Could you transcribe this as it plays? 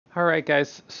All right,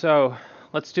 guys. So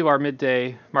let's do our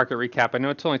midday market recap. I know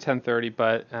it's only 10:30,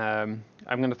 but I'm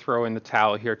going to throw in the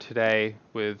towel here today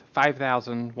with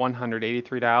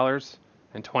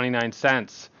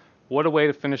 $5,183.29. What a way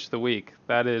to finish the week.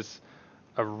 That is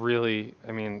a really,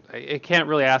 I mean, it can't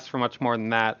really ask for much more than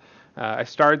that. I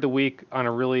started the week on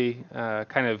a really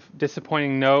kind of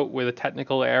disappointing note with a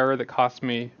technical error that cost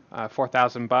me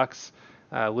 4,000 bucks,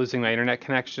 losing my internet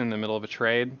connection in the middle of a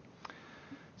trade.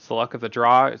 It's the luck of the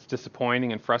draw. It's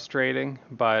disappointing and frustrating,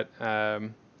 but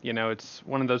it's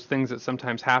one of those things that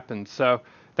sometimes happens. So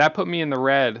that put me in the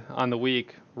red on the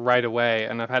week right away,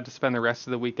 and I've had to spend the rest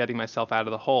of the week getting myself out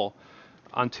of the hole.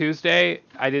 On Tuesday,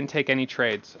 I didn't take any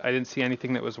trades. I didn't see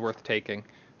anything that was worth taking,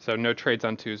 so no trades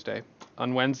on Tuesday.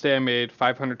 On Wednesday, I made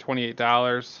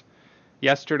 $528.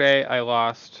 Yesterday, I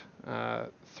lost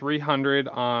 300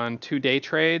 on 2-day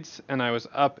trades, and I was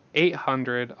up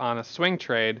 800 on a swing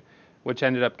trade, which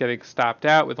ended up getting stopped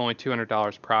out with only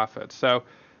 $200 profit. So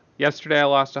yesterday I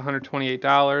lost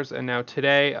 $128, and now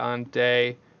today on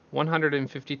day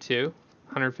 152,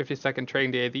 152nd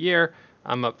trading day of the year,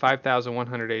 I'm up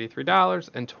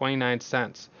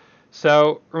 $5,183.29.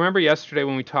 So remember yesterday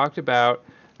when we talked about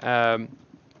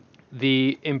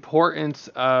the importance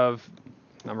of,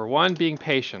 number one, being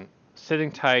patient,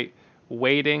 sitting tight,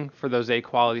 waiting for those A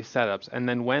quality setups, and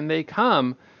then when they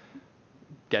come,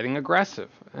 getting aggressive.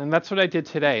 And that's what I did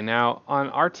today. Now on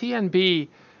RTNB,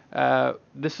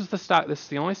 this is the stock. This is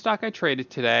the only stock I traded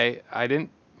today. I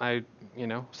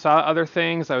saw other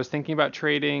things. I was thinking about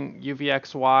trading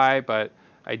UVXY, but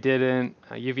I didn't.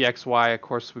 UVXY, of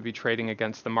course, would be trading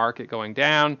against the market going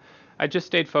down. I just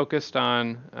stayed focused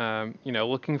on,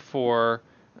 looking for,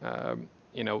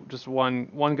 just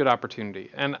one good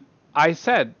opportunity. And I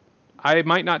said I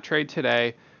might not trade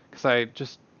today because I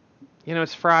just,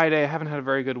 it's Friday. I haven't had a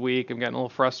very good week. I'm getting a little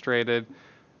frustrated.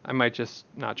 I might just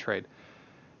not trade.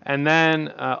 And then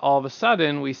all of a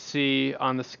sudden, we see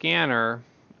on the scanner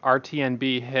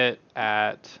RTNB hit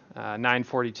at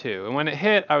 942. And when it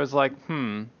hit, I was like, it's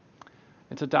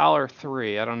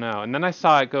 $1.03. I don't know. And then I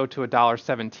saw it go to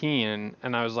 $1.17,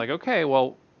 and I was like, okay,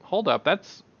 well, hold up.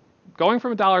 That's going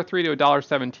from $1.03 to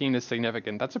 $1.17 is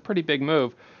significant. That's a pretty big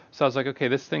move. So I was like, okay,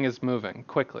 this thing is moving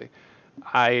quickly.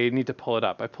 I need to pull it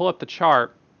up. I pull up the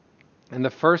chart, and the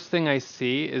first thing I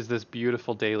see is this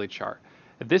beautiful daily chart.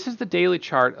 This is the daily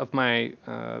chart of my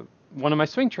one of my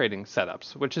swing trading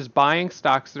setups, which is buying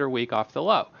stocks that are weak off the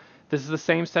low. This is the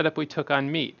same setup we took on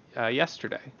meat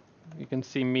yesterday. You can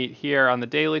see meat here on the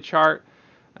daily chart.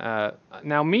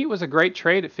 Now meat was a great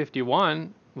trade at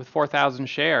 51 with 4,000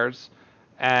 shares,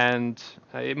 and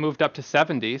it moved up to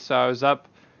 70. So I was up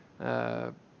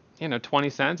 20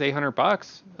 cents, 800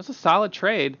 bucks. That's a solid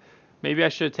trade. Maybe I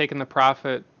should have taken the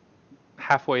profit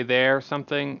halfway there or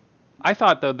something. I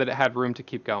thought, though, that it had room to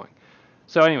keep going.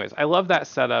 So anyways, I love that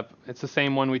setup. It's the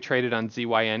same one we traded on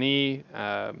ZYNE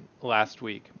last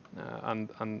week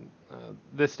on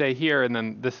this day here, and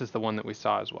then this is the one that we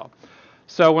saw as well.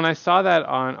 So when I saw that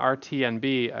on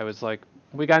RTNB, I was like,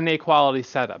 we got an A quality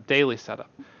setup, daily setup.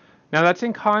 Now that's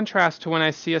in contrast to when I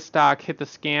see a stock hit the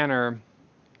scanner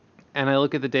and I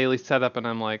look at the daily setup and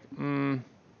I'm like,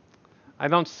 I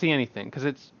don't see anything because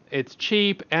it's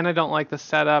cheap and I don't like the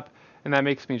setup, and that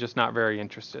makes me just not very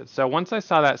interested. So once I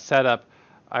saw that setup,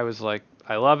 I was like,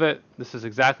 I love it. This is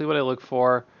exactly what I look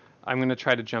for. I'm going to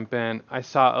try to jump in. I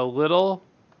saw a little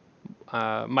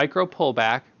micro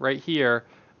pullback right here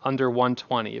under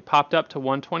 120. It popped up to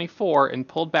 124 and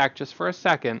pulled back just for a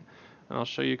second. And I'll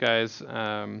show you guys,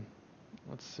 let's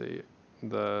see,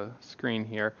 the screen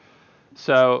here.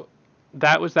 So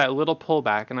that was that little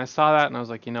pullback, and I saw that and I was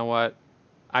like, you know what?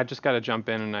 I just got to jump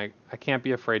in, and I can't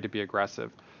be afraid to be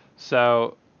aggressive.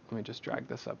 So let me just drag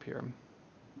this up here.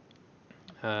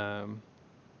 And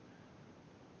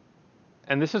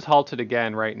this is halted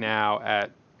again right now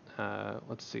at,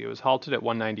 let's see, it was halted at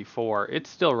 194. It's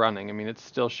still running. I mean, it's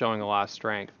still showing a lot of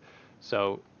strength.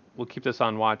 So we'll keep this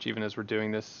on watch even as we're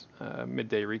doing this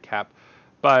midday recap.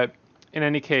 But in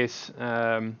any case,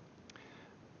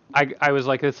 I was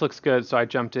like, this looks good, so I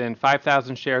jumped in.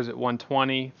 5,000 shares at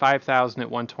 120, 5,000 at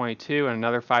 122, and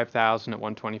another 5,000 at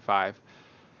 125.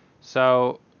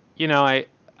 So, I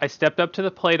stepped up to the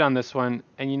plate on this one,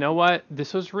 and you know what?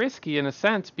 This was risky in a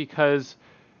sense because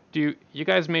you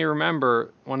guys may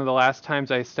remember one of the last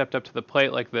times I stepped up to the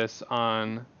plate like this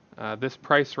on this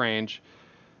price range.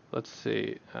 Let's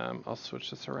see. I'll switch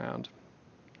this around.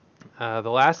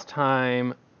 The last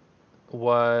time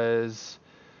was...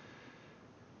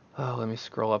 Oh, let me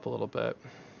scroll up a little bit.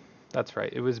 That's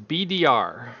right. It was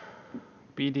BDR.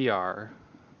 BDR.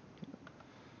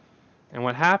 And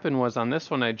what happened was on this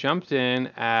one, I jumped in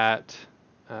at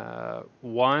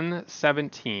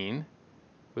 117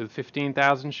 with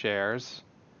 15,000 shares.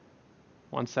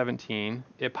 117.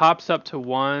 It pops up to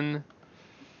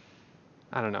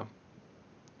I don't know,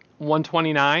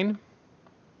 129,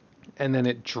 and then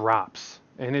it drops.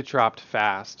 And it dropped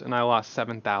fast, and I lost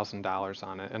 $7,000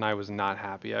 on it, and I was not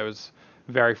happy. I was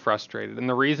very frustrated. And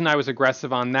the reason I was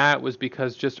aggressive on that was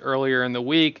because just earlier in the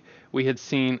week, we had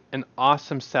seen an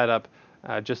awesome setup,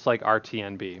 just like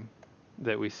RTNB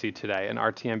that we see today. And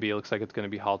RTNB looks like it's going to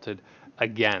be halted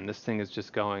again. This thing is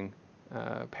just going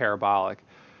parabolic.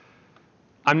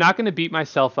 I'm not going to beat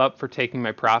myself up for taking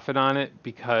my profit on it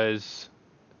because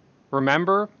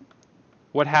remember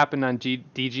what happened on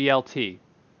DGLT.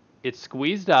 It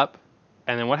squeezed up,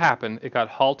 and then what happened? It got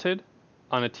halted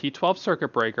on a T12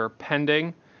 circuit breaker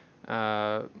pending,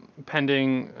 and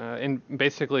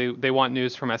basically they want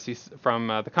news from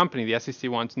the company. The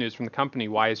SEC wants news from the company.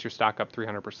 Why is your stock up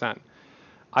 300%?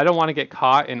 I don't want to get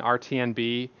caught in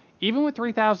RTNB, even with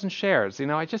 3,000 shares.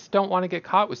 I just don't want to get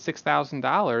caught with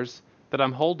 $6,000 that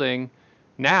I'm holding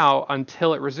now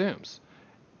until it resumes.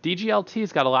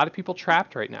 DGLT's got a lot of people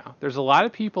trapped right now. There's a lot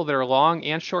of people that are long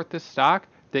and short this stock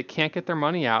that can't get their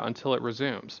money out until it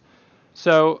resumes.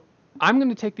 So I'm going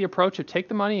to take the approach of take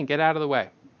the money and get out of the way.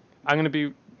 I'm going to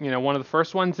be, one of the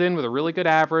first ones in with a really good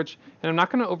average, and I'm not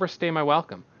going to overstay my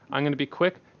welcome. I'm going to be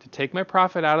quick to take my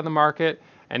profit out of the market,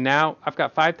 and now I've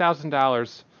got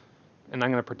 $5,000, and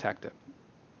I'm going to protect it.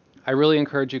 I really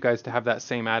encourage you guys to have that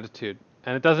same attitude.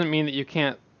 And it doesn't mean that you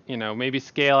can't, maybe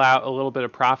scale out a little bit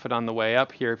of profit on the way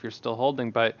up here if you're still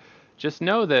holding, but just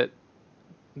know that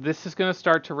this is going to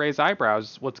start to raise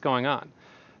eyebrows, what's going on.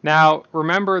 Now,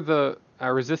 remember the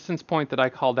resistance point that I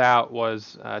called out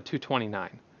was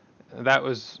 229. That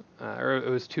was, or it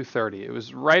was 230. It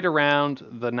was right around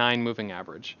the 9 moving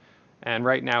average. And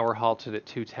right now we're halted at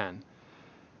 210.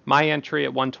 My entry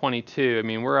at 122, I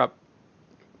mean, we're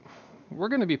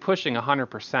going to be pushing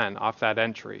 100% off that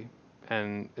entry.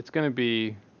 And it's going to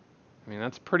be,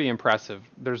 that's pretty impressive.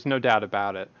 There's no doubt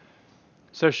about it.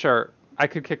 So sure, I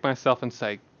could kick myself and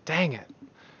say, dang it,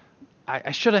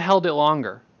 I should have held it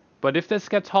longer. But if this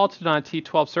gets halted on a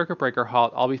T12 circuit breaker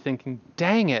halt, I'll be thinking,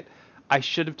 dang it, I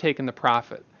should have taken the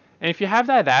profit. And if you have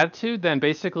that attitude, then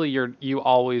basically you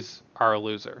always are a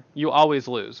loser. You always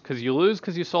lose because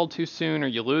you sold too soon, or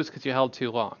you lose because you held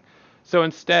too long. So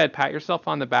instead, pat yourself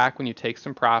on the back when you take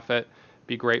some profit.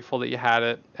 Be grateful that you had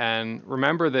it. And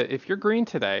remember that if you're green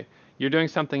today, you're doing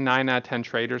something 9 out of 10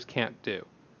 traders can't do.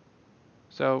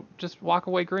 So just walk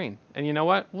away green. And you know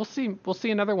what? We'll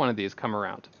see another one of these come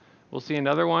around. We'll see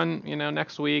another one,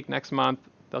 next week, next month.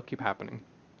 They'll keep happening.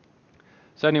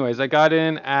 So anyways, I got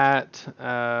in at,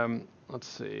 let's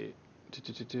see,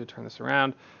 turn this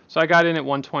around. So I got in at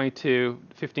 122,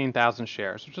 15,000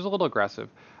 shares, which is a little aggressive.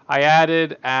 I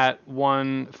added at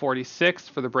 146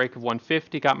 for the break of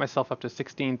 150, got myself up to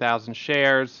 16,000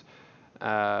 shares.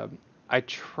 I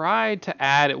tried to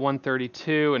add at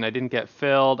 132 and I didn't get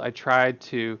filled. I tried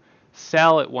to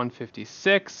sell at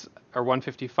 156 or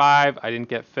 155. I didn't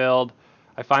get filled.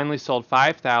 I finally sold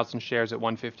 5,000 shares at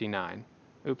 159.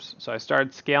 Oops. So I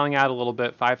started scaling out a little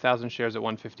bit, 5,000 shares at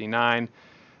 159.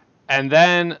 And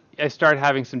then I started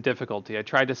having some difficulty. I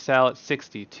tried to sell at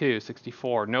 62,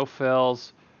 64, no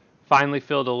fills. Finally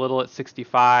filled a little at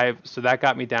 65, so that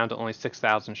got me down to only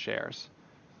 6,000 shares.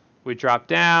 We dropped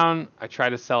down. I tried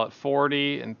to sell at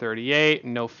 40 and 38,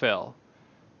 no fill.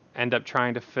 End up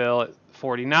trying to fill at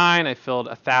 49. I filled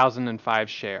 1,005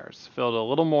 shares. Filled a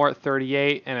little more at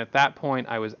 38, and at that point,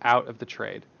 I was out of the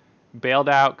trade. Bailed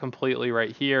out completely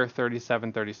right here,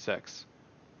 37, 36.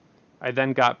 I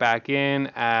then got back in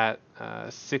at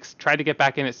tried to get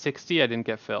back in at 60. I didn't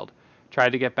get filled.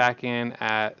 Tried to get back in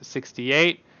at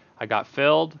 68. I got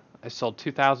filled. I sold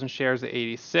 2,000 shares at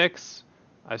 86.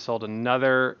 I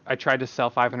tried to sell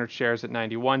 500 shares at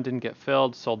 91, didn't get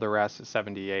filled, sold the rest at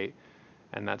 78.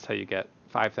 And that's how you get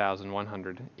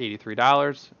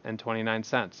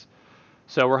 $5,183.29.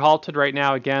 So we're halted right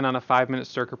now again on a 5-minute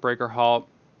circuit breaker halt.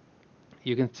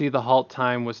 You can see the halt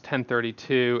time was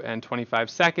 10:32 and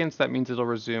 25 seconds. That means it'll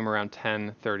resume around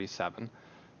 10:37.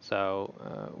 So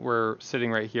we're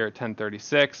sitting right here at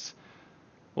 10:36.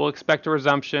 We'll expect a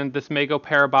resumption. This may go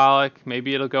parabolic.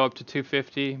 Maybe it'll go up to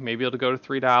 250. Maybe it'll go to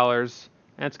 $3.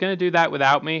 And it's going to do that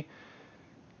without me.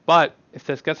 But if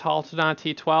this gets halted on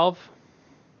T12,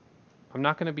 I'm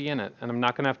not going to be in it. And I'm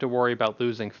not going to have to worry about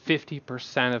losing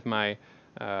 50% of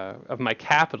my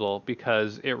capital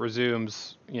because it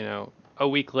resumes, a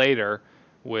week later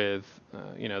with,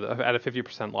 at a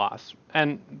 50% loss.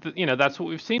 And, that's what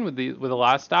we've seen with a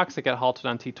lot of stocks that get halted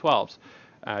on T12s.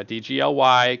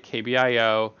 DGLY,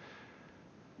 KBIO,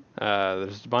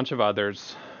 There's a bunch of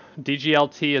others.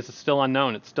 DGLT is still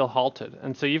unknown. It's still halted.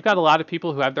 And so you've got a lot of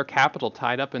people who have their capital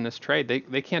tied up in this trade.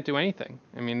 They can't do anything.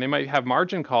 I mean, they might have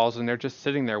margin calls and they're just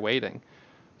sitting there waiting.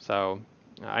 So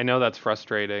I know that's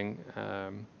frustrating.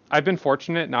 I've been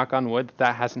fortunate, knock on wood,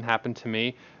 that hasn't happened to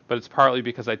me, but it's partly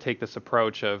because I take this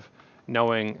approach of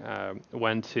knowing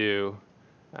when to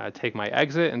take my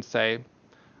exit and say,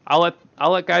 I'll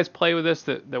let guys play with this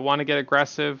that want to get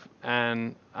aggressive,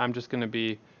 and I'm just going to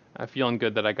be feeling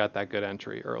good that I got that good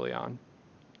entry early on.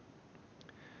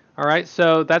 All right,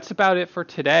 so that's about it for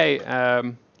today.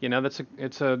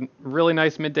 It's a really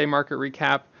nice midday market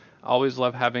recap. I always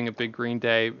love having a big green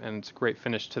day, and it's a great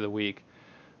finish to the week.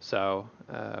 So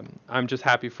I'm just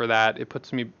happy for that. It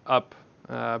puts me up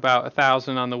about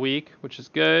 1,000 on the week, which is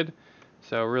good.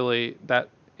 So really, that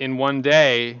in one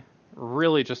day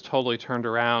really just totally turned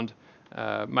around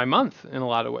my month in a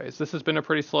lot of ways. This has been a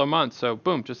pretty slow month, so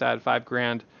boom, just add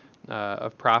 $5,000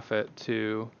 of profit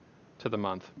to the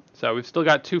month. So we've still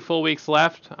got 2 full weeks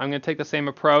left. I'm going to take the same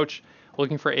approach,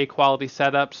 looking for A quality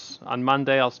setups. On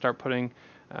Monday, I'll start putting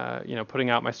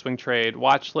out my swing trade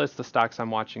watch list, the stocks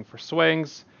I'm watching for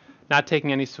swings. Not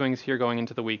taking any swings here going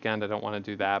into the weekend. I don't want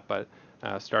to do that, but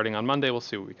starting on Monday, we'll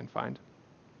see what we can find.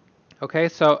 Okay,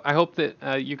 so I hope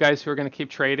that you guys who are going to keep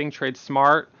trading, trade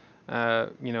smart.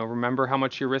 Remember how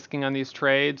much you're risking on these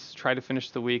trades. Try to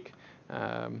finish the week,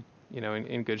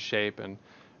 in good shape, and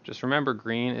just remember,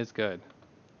 green is good.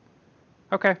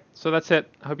 Okay, so that's it.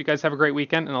 I hope you guys have a great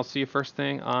weekend, and I'll see you first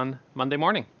thing on Monday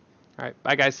morning. All right,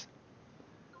 bye guys.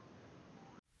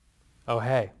 Oh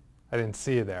hey, I didn't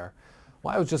see you there.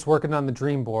 Well, I was just working on the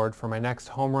dream board for my next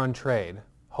home run trade.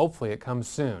 Hopefully it comes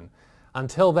soon.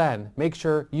 Until then, make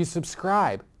sure you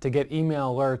subscribe to get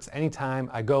email alerts anytime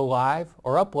I go live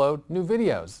or upload new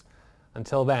videos.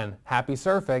 Until then, happy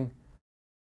surfing